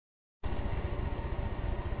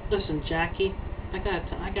Listen, Jackie, I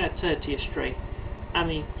gotta tell it to you straight. I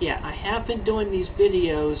mean, yeah, I have been doing these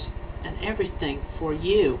videos and everything for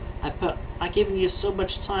you. I've given you so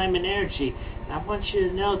much time and energy. And I want you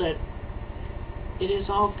to know that it is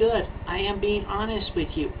all good. I am being honest with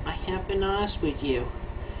you. I have been honest with you.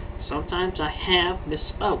 Sometimes I have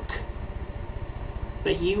misspoke.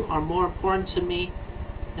 But you are more important to me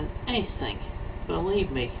than anything.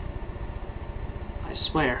 Believe me. I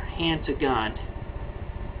swear, hand to God.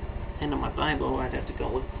 And on my Bible, I'd have to go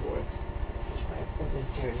look for it.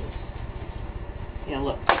 Here it is. Yeah,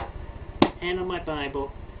 look. And on my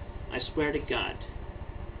Bible, I swear to God,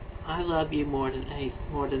 I love you more than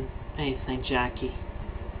anything, Jackie.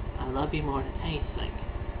 I love you more than anything.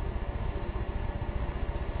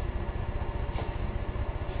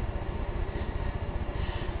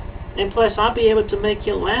 And plus, I'll be able to make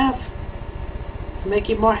you laugh, make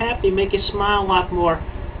you more happy, make you smile a lot more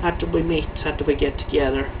after we meet, after we get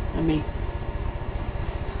together. I mean,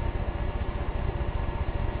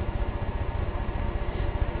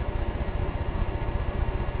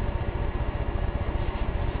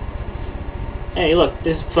 hey, look,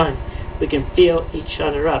 this is fun. We can feel each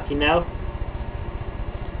other up, you know?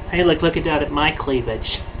 Hey, look at my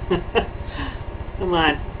cleavage. Come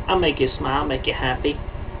on, I'll make you smile, make you happy.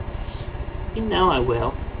 You know I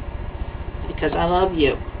will. Because I love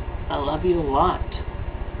you. I love you a lot.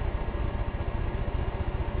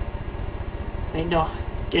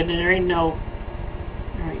 There ain't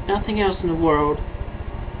nothing else in the world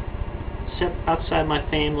except outside my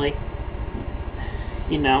family.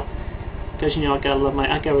 You know, because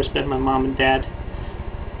I gotta respect my mom and dad.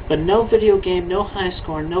 But no video game, no high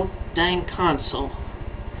score, no dang console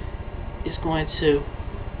is going to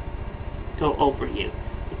go over you.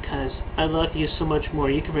 Because I love you so much more.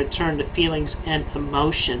 You can return the feelings and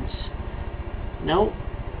emotions. No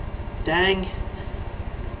dang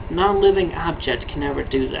non-living object can ever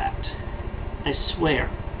do that. I swear.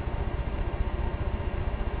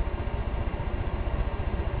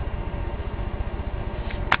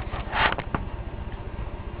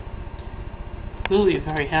 We'll be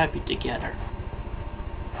very happy together.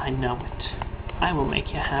 I know it. I will make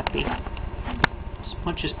you happy as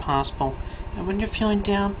much as possible. And when you're feeling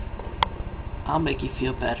down, I'll make you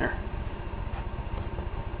feel better.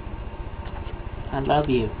 I love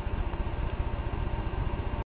you.